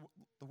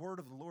 the word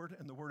of the Lord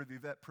and the word of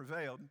Yvette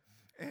prevailed.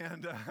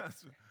 And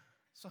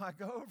so I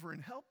go over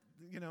and help,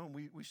 and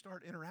we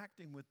start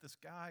interacting with this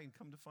guy and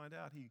come to find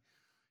out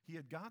he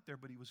had got there,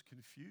 but he was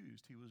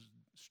confused. He was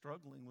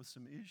struggling with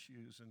some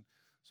issues. And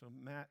so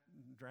Matt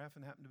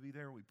Draffin happened to be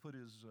there. We put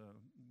his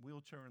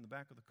wheelchair in the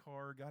back of the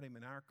car, got him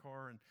in our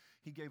car, and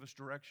he gave us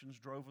directions,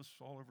 drove us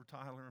all over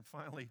Tyler, and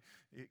finally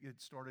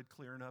it started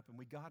clearing up, and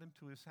we got him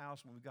to his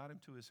house. When we got him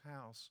to his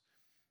house,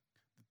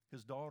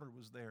 his daughter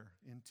was there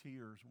in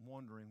tears,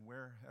 wondering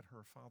where had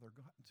her father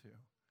gotten to.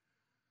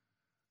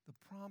 The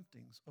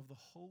promptings of the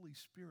Holy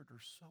Spirit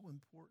are so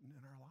important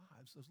in our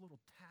lives, those little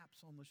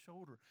taps on the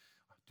shoulder.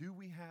 Do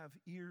we have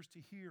ears to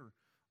hear?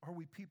 Are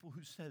we people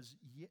who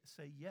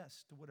say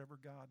yes to whatever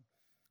God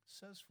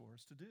says for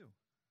us to do?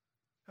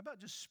 How about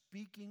just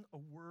speaking a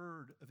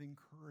word of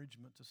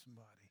encouragement to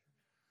somebody?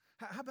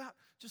 How about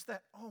just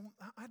that,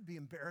 I'd be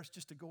embarrassed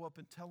just to go up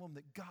and tell them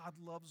that God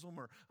loves them,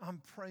 or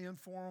I'm praying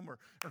for them, or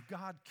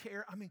God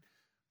cares.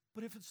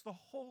 But if it's the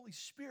Holy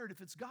Spirit,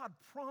 if it's God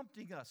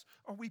prompting us,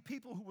 are we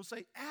people who will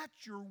say, at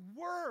your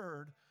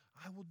word,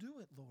 I will do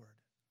it, Lord?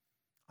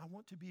 I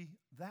want to be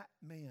that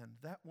man,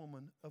 that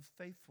woman of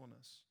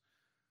faithfulness.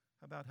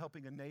 How about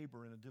helping a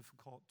neighbor in a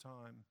difficult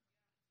time?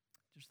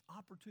 Just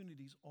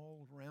opportunities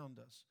all around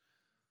us.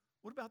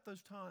 What about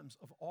those times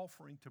of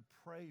offering to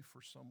pray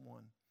for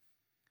someone?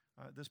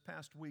 This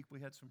past week,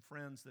 we had some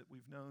friends that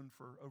we've known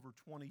for over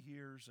 20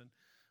 years, and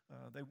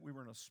we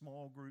were in a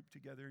small group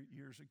together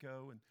years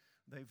ago, and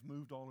they've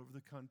moved all over the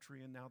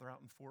country, and now they're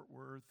out in Fort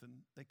Worth, and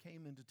they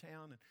came into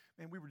town, and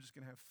man, we were just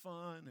going to have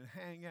fun and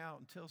hang out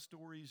and tell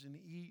stories and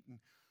eat. And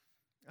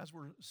as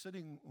we're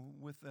sitting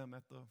with them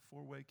at the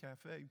Four-Way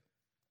Cafe,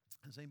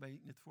 Has anybody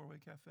eaten at the Four-Way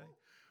Cafe?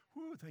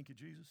 Whew, thank you,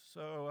 Jesus.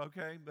 So,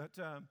 okay, but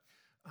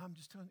I'm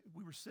just telling you,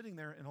 we were sitting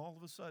there, and all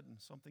of a sudden,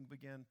 something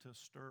began to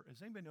stir.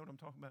 Does anybody know what I'm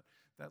talking about?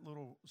 That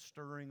little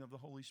stirring of the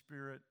Holy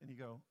Spirit, and you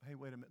go, hey,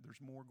 wait a minute,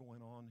 there's more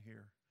going on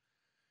here.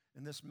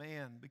 And this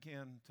man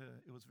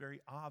it was very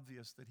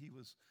obvious that he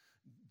was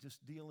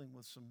just dealing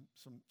with some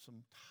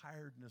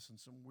tiredness and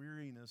some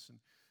weariness and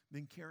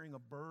been carrying a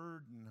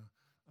burden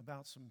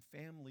about some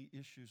family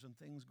issues and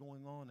things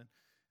going on. And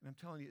I'm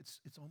telling you,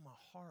 it's on my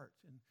heart.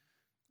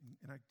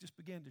 And I just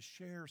began to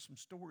share some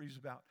stories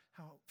about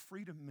how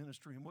Freedom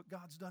Ministry and what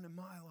God's done in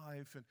my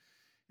life.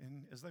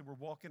 And as they were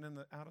walking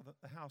out of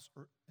the house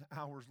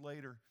hours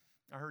later,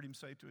 I heard him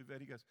say to Yvette,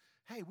 he goes,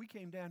 hey, we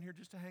came down here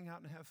just to hang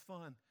out and have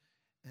fun.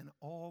 And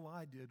all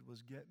I did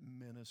was get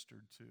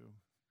ministered to.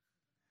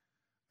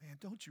 Man,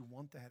 don't you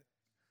want that?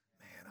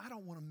 Man, I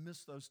don't want to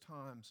miss those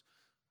times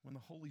when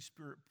the Holy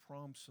Spirit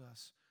prompts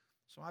us.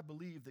 So I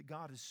believe that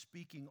God is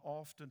speaking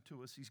often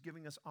to us. He's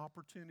giving us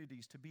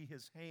opportunities to be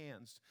His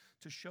hands,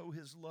 to show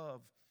His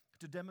love,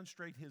 to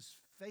demonstrate His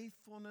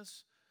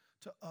faithfulness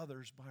to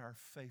others by our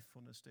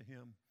faithfulness to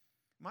Him.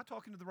 Am I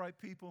talking to the right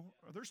people?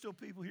 Are there still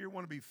people here who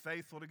want to be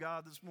faithful to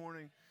God this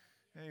morning?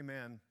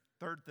 Amen.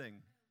 Third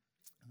thing.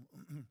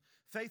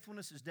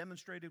 Faithfulness is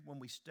demonstrated when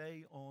we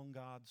stay on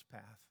God's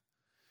path.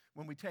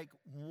 When we take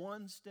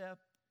one step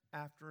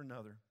after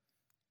another.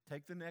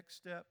 Take the next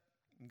step,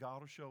 and God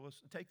will show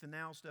us. Take the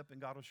now step,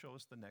 and God will show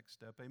us the next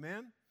step.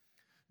 Amen?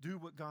 Do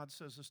what God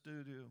says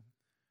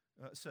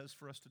says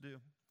for us to do.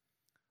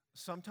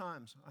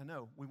 Sometimes, I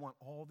know, we want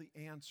all the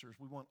answers.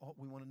 We want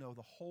to know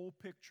the whole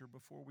picture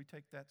before we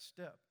take that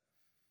step.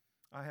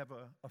 I have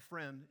a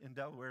friend in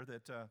Delaware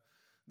that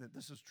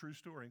this is a true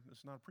story.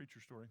 It's not a preacher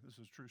story. This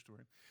is a true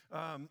story.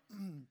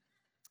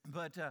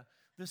 But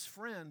this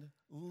friend,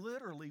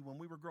 literally, when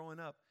we were growing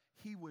up,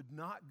 he would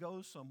not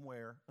go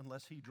somewhere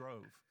unless he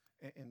drove.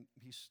 And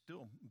he's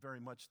still very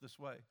much this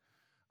way.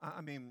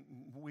 I mean,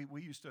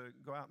 we used to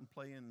go out and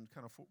play in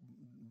kind of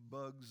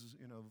bugs,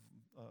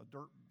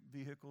 dirt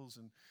vehicles,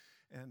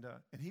 and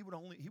he would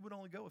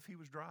only go if he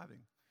was driving.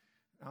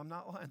 I'm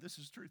not lying. This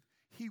is truth.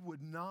 He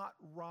would not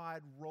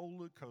ride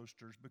roller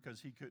coasters because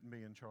he couldn't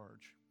be in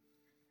charge.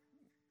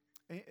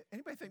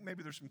 Anybody think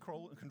maybe there's some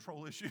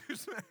control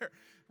issues there?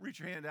 Reach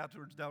your hand out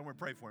towards Delaware and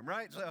pray for him,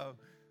 right? So,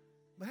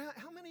 but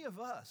how many of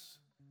us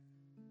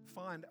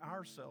find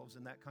ourselves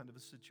in that kind of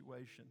a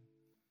situation?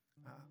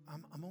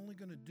 I'm only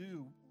going to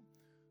do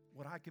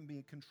what I can be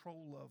in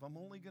control of. I'm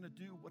only going to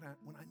do when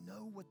I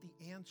know what the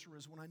answer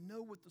is, when I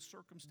know what the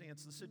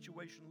circumstance, the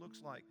situation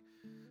looks like.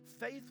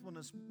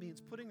 Faithfulness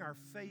means putting our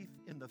faith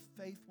in the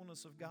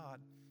faithfulness of God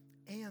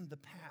and the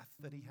path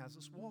that He has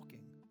us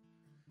walking.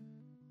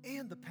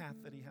 And the path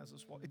that He has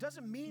us walk. It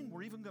doesn't mean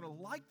we're even going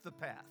to like the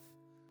path.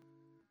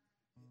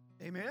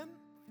 Amen?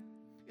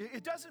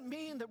 It doesn't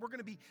mean that we're going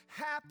to be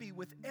happy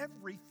with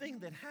everything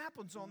that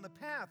happens on the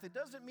path. It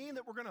doesn't mean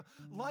that we're going to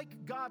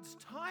like God's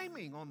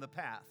timing on the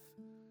path.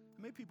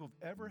 How many people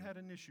have ever had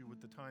an issue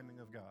with the timing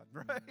of God,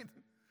 right?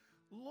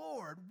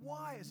 Lord,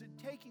 why is it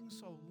taking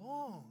so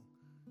long?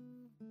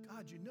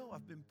 God,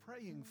 I've been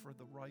praying for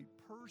the right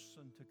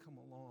person to come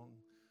along,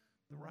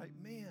 the right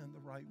man, the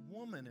right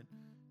woman, and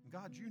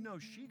God,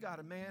 she got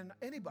a man.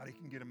 Anybody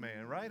can get a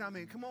man, right? I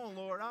mean, come on,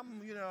 Lord.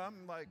 I'm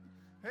like,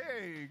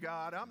 hey,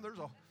 God, there's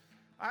a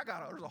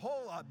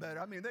whole lot better.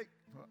 I mean,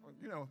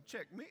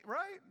 check me,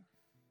 right?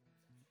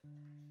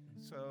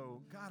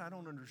 So, God, I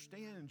don't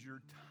understand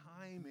your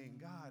timing,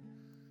 God.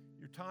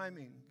 Your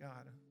timing,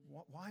 God.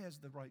 Why has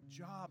the right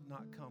job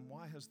not come?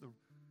 Why is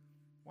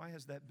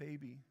that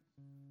baby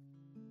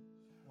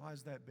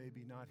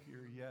not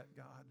here yet,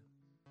 God?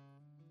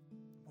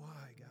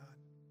 Why, God?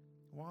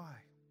 Why?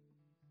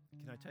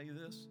 Can I tell you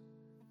this?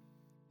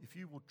 If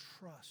you will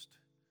trust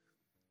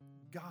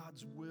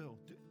God's will,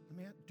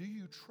 do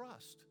you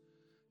trust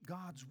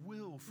God's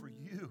will for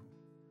you,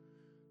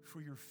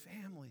 for your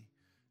family?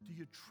 Do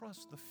you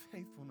trust the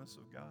faithfulness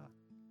of God?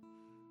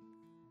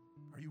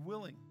 Are you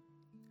willing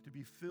to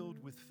be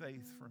filled with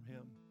faith from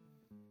Him?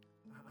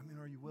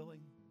 Are you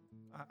willing?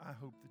 I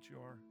hope that you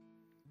are.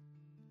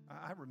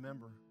 I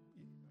remember,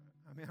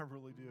 I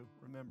really do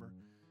remember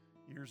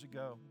years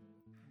ago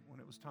when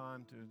it was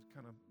time to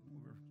we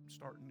were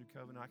starting New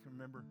Covenant. I can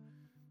remember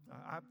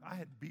I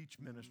had beach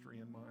ministry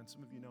in mind.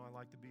 Some of you know I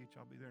like the beach.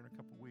 I'll be there in a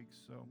couple weeks.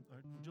 So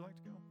would you like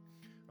to go?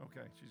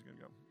 Okay, she's going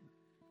to go.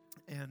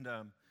 And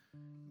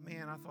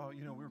I thought,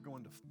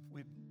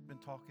 we'd been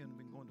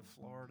going to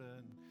Florida,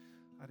 and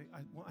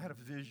I had a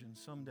vision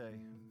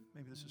someday.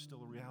 Maybe this is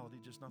still a reality,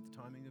 just not the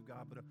timing of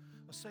God, but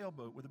a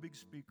sailboat with a big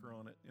speaker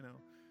on it,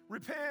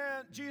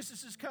 repent,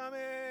 Jesus is coming,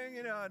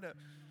 and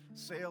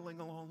sailing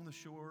along the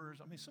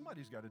shores.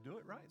 Somebody's got to do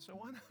it, right? So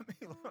why not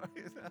me, Lord?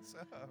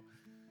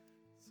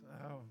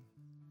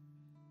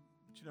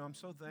 But I'm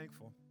so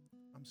thankful.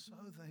 I'm so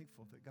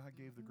thankful that God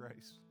gave the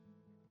grace.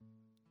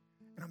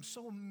 And I'm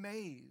so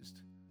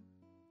amazed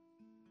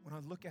when I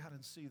look out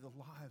and see the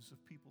lives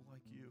of people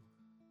like you.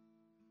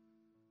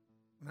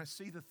 When I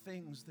see the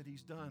things that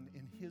He's done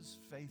in His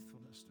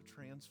faithfulness to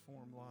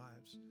transform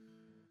lives.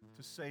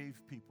 to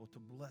save people, to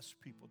bless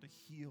people, to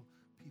heal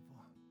people.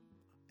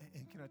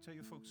 And can I tell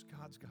you, folks,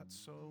 God's got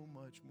so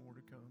much more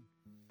to come.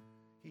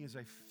 He is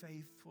a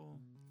faithful,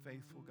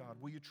 faithful God.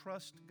 Will you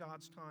trust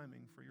God's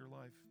timing for your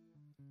life?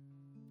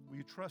 Will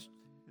you trust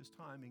His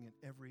timing in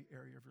every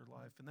area of your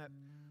life? And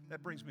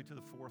that brings me to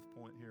the fourth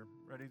point here.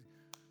 Ready?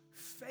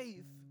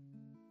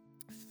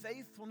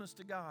 Faithfulness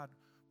to God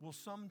will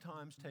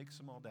sometimes take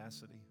some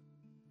audacity.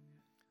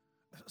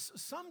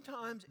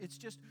 Sometimes it's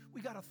just,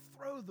 we got to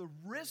throw the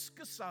risk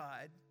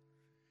aside.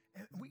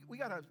 And we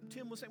got to,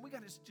 Tim was saying, we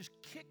got to just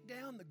kick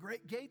down the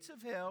great gates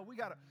of hell. We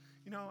got to,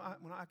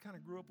 when I kind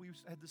of grew up, we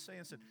had this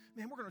saying, said,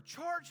 man, we're going to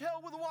charge hell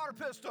with a water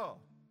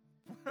pistol.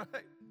 Right?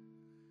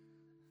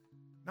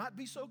 Not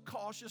be so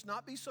cautious,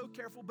 not be so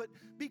careful, but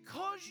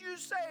because you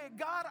say,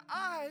 God,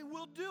 I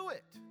will do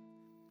it. Do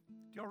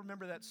y'all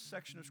remember that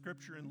section of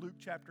Scripture in Luke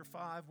chapter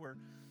 5 where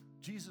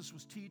Jesus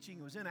was teaching?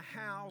 He was in a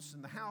house,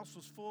 and the house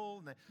was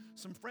full, and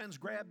some friends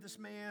grabbed this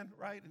man,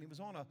 right? And he was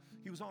on a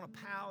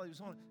pallet,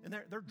 and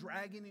they're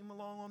dragging him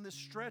along on this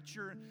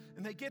stretcher,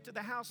 and they get to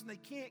the house, and they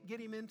can't get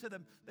him in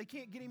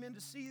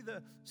to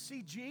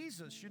see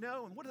Jesus,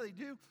 And what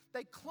do?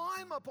 They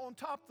climb up on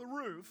top of the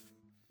roof.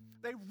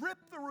 They rip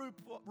the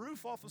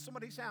roof off of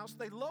somebody's house.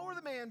 They lower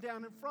the man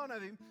down in front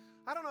of him.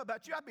 I don't know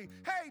about you. I'd be,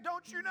 hey,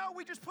 don't you know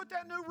we just put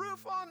that new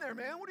roof on there,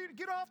 man? What do you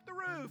get off the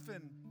roof?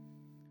 And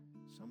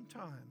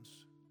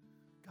sometimes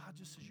God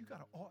just says you got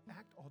to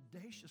act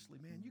audaciously,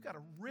 man. You got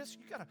to risk.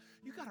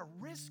 You got to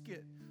risk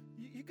it.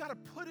 You got to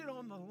put it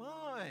on the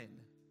line.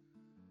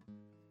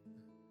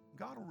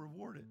 God will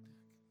reward it.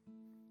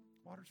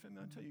 Waters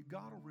family, I tell you,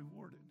 God will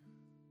reward it.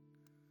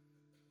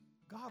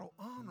 God will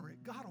honor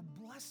it. God will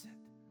bless it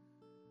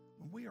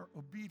when we are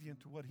obedient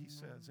to what He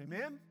says.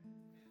 Amen?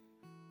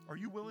 Are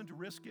you willing to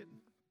risk it?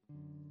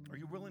 Are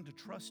you willing to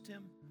trust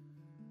Him?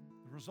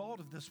 The result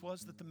of this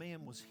was that the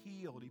man was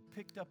healed. He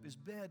picked up his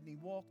bed and he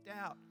walked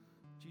out.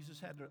 Jesus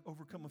had to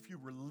overcome a few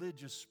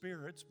religious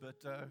spirits, but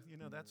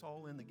that's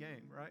all in the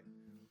game, right?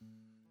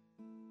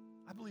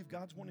 I believe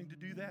God's wanting to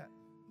do that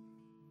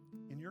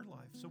in your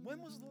life. So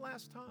when was the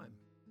last time?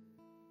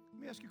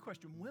 Let me ask you a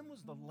question. When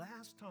was the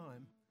last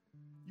time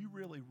you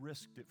really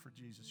risked it for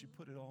Jesus? You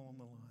put it all on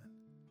the line.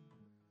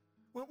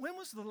 When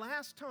was the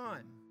last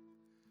time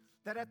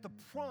that at the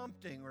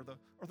prompting or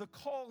the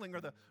calling or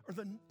the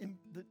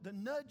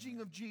nudging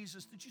of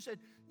Jesus that you said,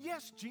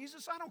 yes,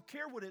 Jesus, I don't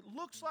care what it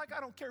looks like. I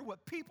don't care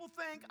what people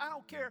think. I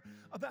don't care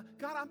about,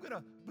 God,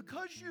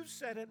 because you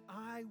said it,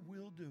 I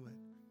will do it.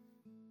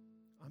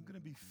 I'm going to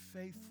be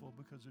faithful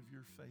because of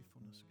your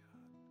faithfulness,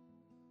 God.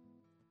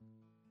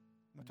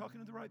 Am I talking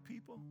to the right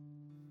people?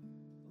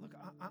 Look,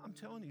 I'm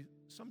telling you,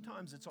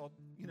 sometimes it's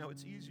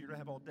easier to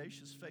have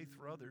audacious faith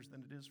for others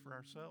than it is for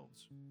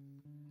ourselves.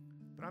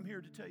 But I'm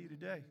here to tell you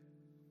today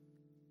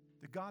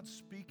that God's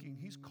speaking.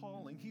 He's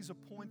calling. He's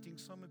appointing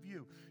some of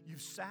you.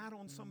 You've sat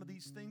on some of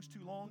these things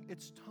too long.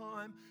 It's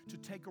time to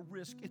take a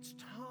risk. It's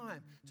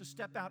time to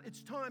step out.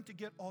 It's time to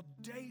get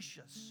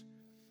audacious.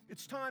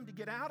 It's time to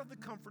get out of the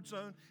comfort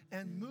zone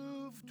and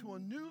move to a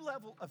new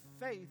level of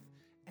faith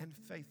and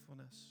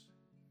faithfulness.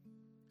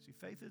 See,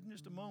 faith isn't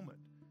just a moment.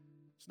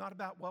 It's not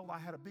about, well, I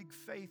had a big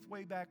faith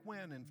way back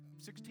when, and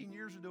 16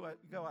 years ago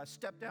I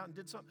stepped out and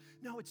did something.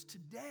 No, it's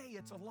today.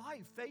 It's a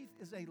life. Faith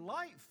is a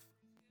life.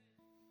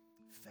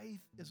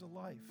 Faith is a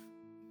life.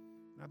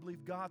 And I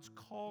believe God's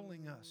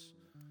calling us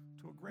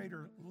to a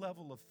greater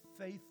level of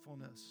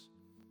faithfulness.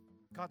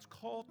 God's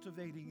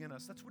cultivating in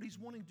us. That's what He's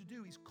wanting to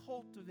do. He's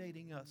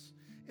cultivating us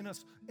in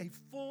us a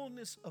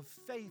fullness of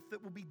faith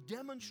that will be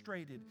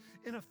demonstrated,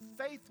 in a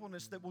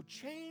faithfulness that will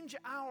change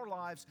our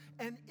lives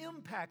and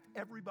impact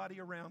everybody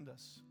around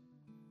us.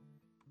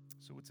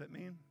 So what's that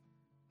mean?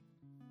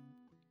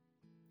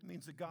 It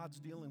means that God's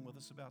dealing with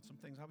us about some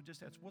things. I would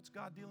just ask, what's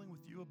God dealing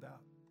with you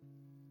about?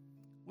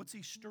 What's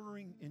He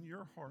stirring in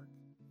your heart?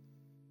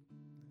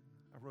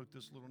 I wrote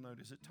this little note.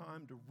 Is it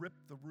time to rip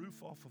the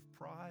roof off of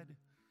pride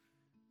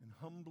and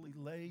humbly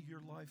lay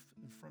your life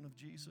in front of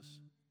Jesus?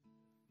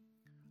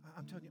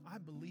 I'm telling you, I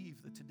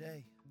believe that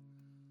today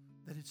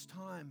that it's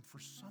time for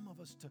some of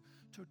us to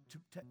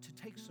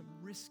take some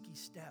risky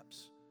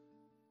steps,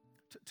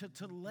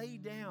 to lay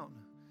down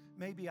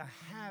maybe a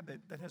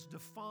habit that has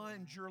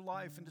defined your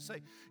life, and to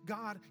say,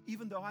 God,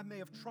 even though I may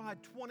have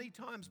tried 20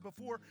 times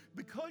before,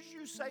 because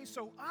you say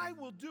so, I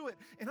will do it.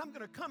 And I'm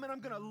going to come and I'm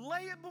going to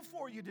lay it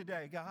before you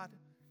today, God.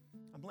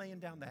 I'm laying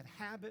down that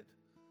habit.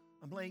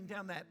 I'm laying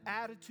down that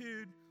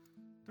attitude.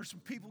 There's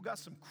some people who got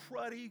some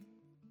cruddy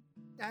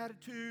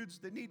attitudes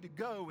that need to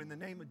go in the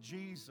name of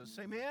Jesus.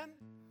 Amen?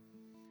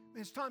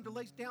 It's time to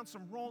lay down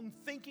some wrong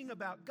thinking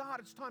about God.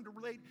 It's time to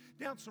lay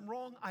down some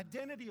wrong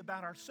identity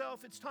about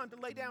ourselves. It's time to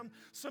lay down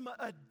some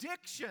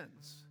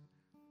addictions.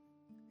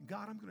 And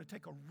God, I'm going to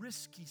take a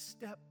risky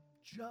step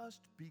just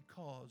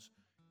because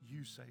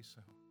you say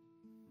so.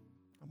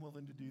 I'm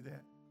willing to do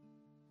that.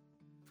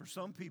 For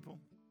some people,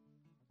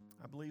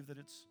 I believe that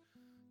it's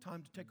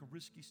time to take a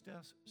risky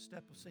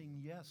step of saying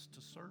yes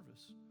to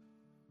service.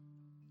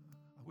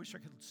 I wish I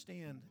could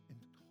stand and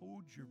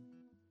hold your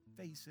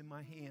face in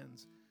my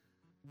hands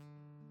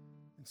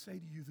and say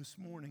to you this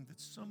morning that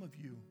some of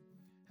you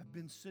have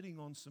been sitting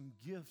on some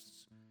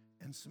gifts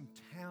and some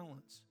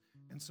talents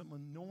and some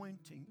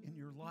anointing in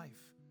your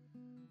life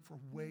for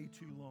way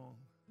too long.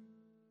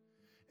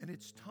 And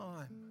it's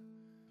time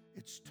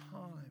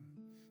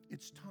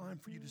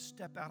for you to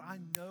step out. I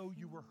know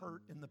you were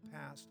hurt in the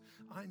past.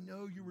 I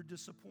know you were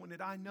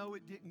disappointed. I know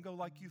it didn't go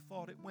like you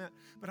thought it went.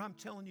 But I'm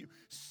telling you,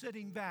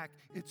 sitting back,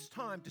 it's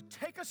time to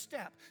take a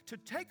step, to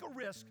take a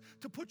risk,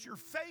 to put your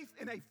faith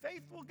in a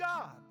faithful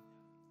God.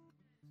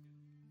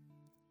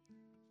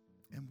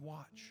 And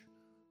watch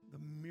the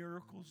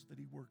miracles that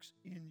He works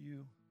in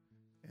you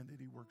and that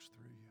He works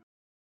through you.